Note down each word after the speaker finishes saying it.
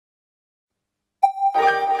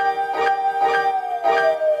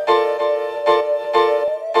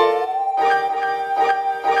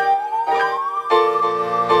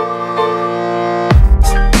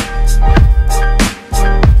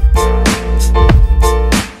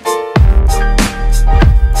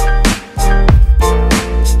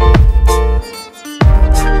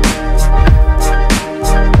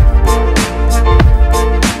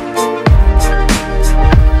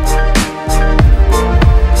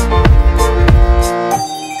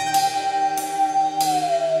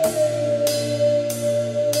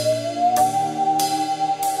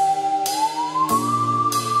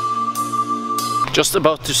Just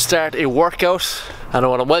about to start a workout and I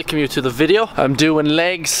want to welcome you to the video. I'm doing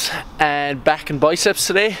legs and back and biceps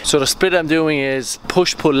today. So the split I'm doing is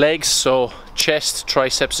push-pull legs, so chest,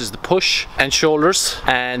 triceps is the push and shoulders,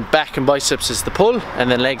 and back and biceps is the pull,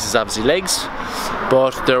 and then legs is obviously legs.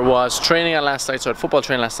 But there was training on last night, so I had football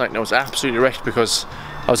training last night and I was absolutely wrecked because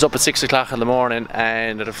I was up at 6 o'clock in the morning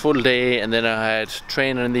and had a full day, and then I had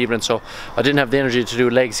training in the evening, so I didn't have the energy to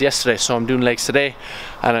do legs yesterday, so I'm doing legs today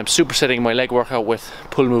and I'm supersetting my leg workout with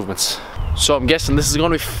pull movements. So I'm guessing this is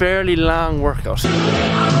going to be a fairly long workout.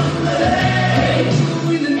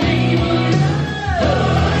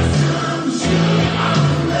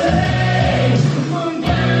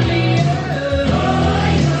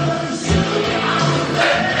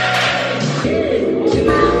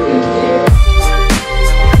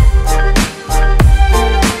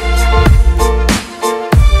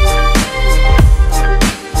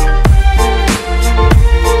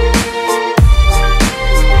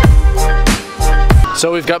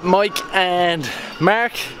 So we've got Mike and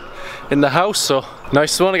Mark in the house, so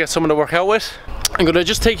nice one to get someone to work out with. I'm gonna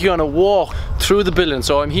just take you on a walk through the building.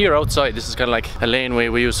 So I'm here outside, this is kind of like a laneway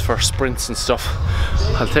we use for sprints and stuff.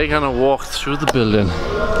 I'll take you on a walk through the building.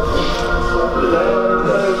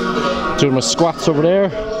 Doing my squats over there.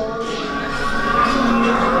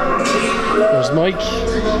 There's Mike.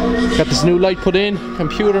 Got this new light put in,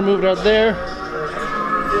 computer moved out there.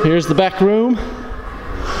 Here's the back room.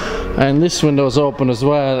 And this window's open as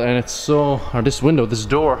well, and it's so, or this window, this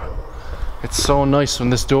door, it's so nice when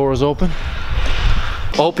this door is open.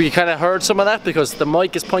 I hope you kind of heard some of that because the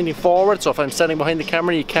mic is pointing forward, so if I'm standing behind the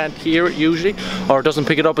camera you can't hear it usually, or it doesn't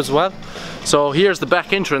pick it up as well. So here's the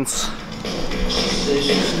back entrance,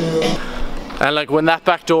 and like when that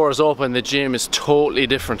back door is open, the gym is totally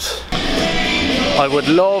different. I would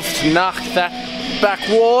love to knock that back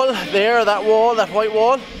wall there, that wall, that white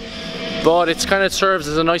wall, but it's kind of serves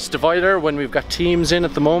as a nice divider when we've got teams in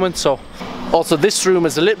at the moment. So also this room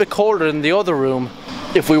is a little bit colder than the other room.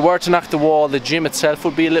 If we were to knock the wall, the gym itself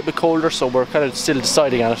would be a little bit colder, so we're kind of still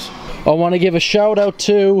deciding on it. I want to give a shout out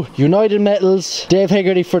to United Metals, Dave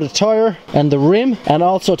Hegarty for the tyre and the rim, and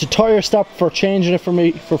also to Tyre Stop for changing it for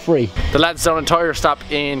me for free. The lads down in Tyre Stop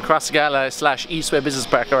in Crossagala / Eastway Business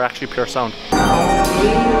Park are actually pure sound.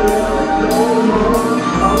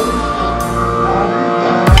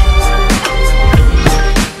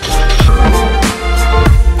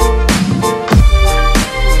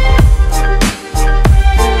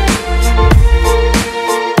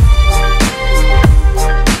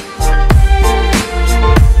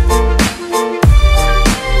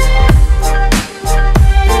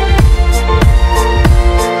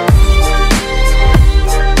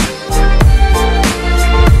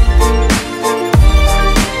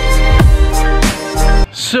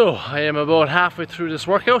 So I am about halfway through this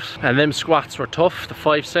workout, and them squats were tough, the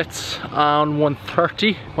 5 sets on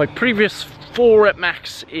 130. My previous 4 rep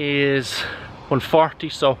max is 140,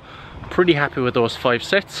 so pretty happy with those 5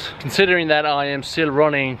 sets, considering that I am still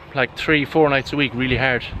running like 3-4 nights a week really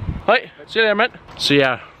hard. Hi, see you there, mate. So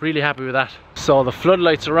yeah, really happy with that. So the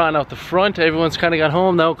floodlights are on out the front, everyone's kind of gone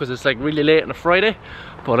home now because it's like really late on a Friday,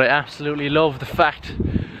 but I absolutely love the fact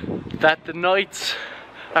that the nights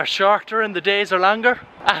are shorter and the days are longer.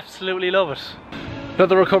 Absolutely love it.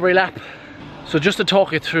 Another recovery lap. So just to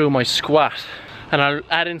talk you through my squat, and I'll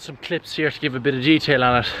add in some clips here to give a bit of detail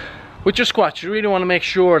on it. With your squat, you really want to make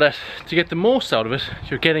sure that to get the most out of it,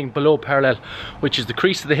 you're getting below parallel, which is the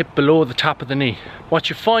crease of the hip below the top of the knee. What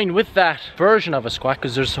you find with that version of a squat,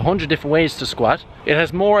 because there's 100 different ways to squat, it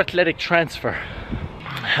has more athletic transfer.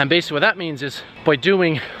 And basically what that means is by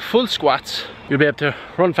doing full squats, you'll be able to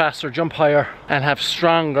run faster, jump higher, and have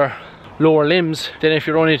stronger lower limbs than if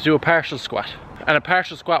you're only to do a partial squat. And a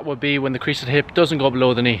partial squat would be when the crease of the hip doesn't go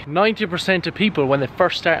below the knee. 90% of people, when they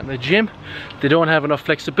first start in the gym, they don't have enough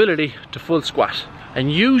flexibility to full squat.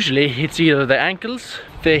 And usually it's either the ankles,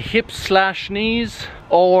 the hips / knees,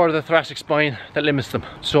 or the thoracic spine that limits them.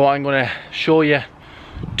 So I'm going to show you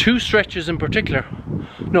 2 stretches in particular.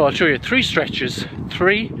 No, I'll show you 3 stretches,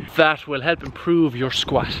 3 that will help improve your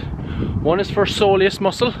squat. One is for soleus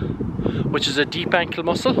muscle, which is a deep ankle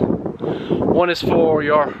muscle. One is for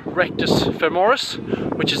your rectus femoris,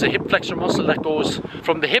 which is a hip flexor muscle that goes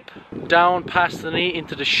from the hip down past the knee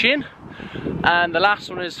into the shin. And the last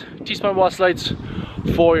one is T-spine wall slides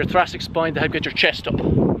for your thoracic spine to help get your chest up.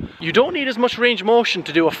 You don't need as much range of motion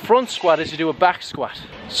to do a front squat as you do a back squat.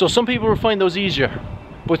 So some people will find those easier.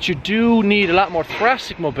 But you do need a lot more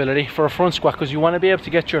thoracic mobility for a front squat because you want to be able to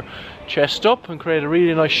get your chest up and create a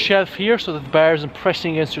really nice shelf here so that the bar isn't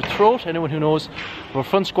pressing against your throat. Anyone who knows about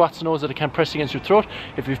front squats knows that it can press against your throat.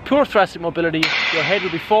 If you have poor thoracic mobility, your head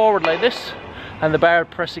will be forward like this and the bar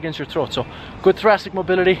pressed against your throat. So good thoracic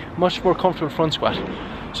mobility, much more comfortable front squat.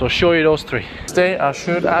 So I'll show you those three. Stay, or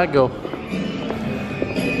should I go?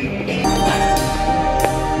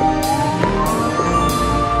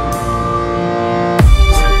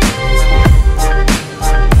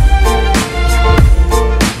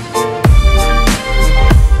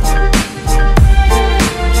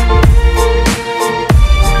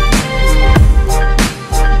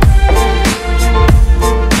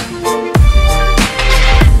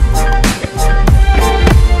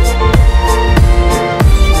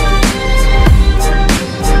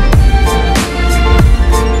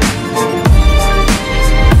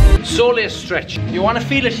 Soleus stretch. You want to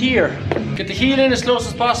feel it here. Get the heel in as close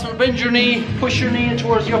as possible, bend your knee, push your knee in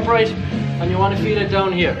towards the upright, and you want to feel it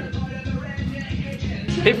down here.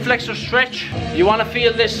 Hip flexor stretch. You want to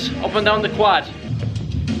feel this up and down the quad.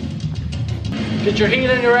 Get your heel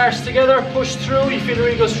and your arse together, push through, you feel a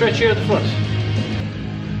really good stretch here at the front.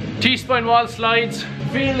 T-spine wall slides.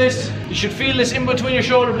 Feel this. You should feel this in between your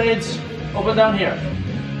shoulder blades, up and down here.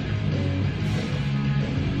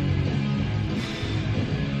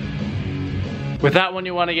 With that one,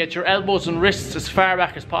 you want to get your elbows and wrists as far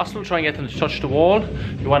back as possible. Try and get them to touch the wall.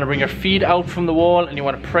 You want to bring your feet out from the wall and you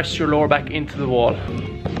want to press your lower back into the wall.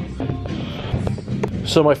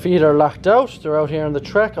 So my feet are locked out. They're out here on the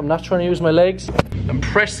track. I'm not trying to use my legs. I'm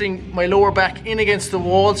pressing my lower back in against the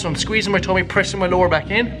wall. So I'm squeezing my tummy, pressing my lower back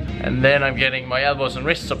in. And then I'm getting my elbows and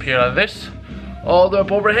wrists up here like this. All the way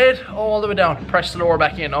up overhead, all the way down. Press the lower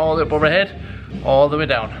back in, all the way up overhead, all the way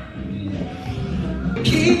down.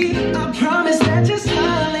 I promise that your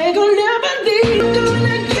smile ain't gonna never leave. I'm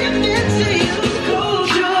gonna give it to you.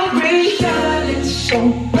 Close your ray, it's so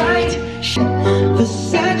bright.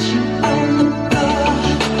 Versace on the floor.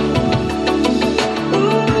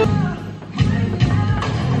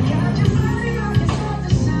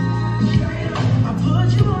 I put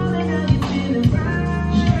you on and now you're feeling right.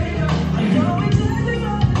 I know exactly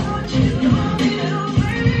what you know.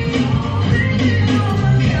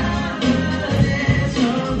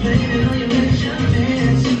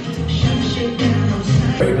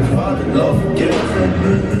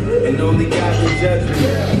 And only God can judge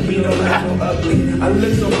me. We don't like no ugly. I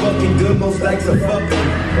look so fucking good, most likes are fucking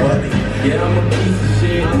buddy. Yeah, I'm a piece of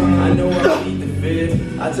shit. I know I need the fit.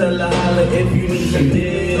 I tell her holla if you need some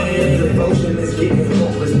dick. Devotion is getting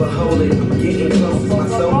hopeless, but hold it. I'm getting close. My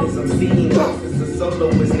soul is, I'm seeing ghosts. The solo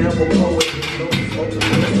is never poet. No smoke,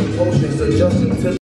 no emotions, adjusting to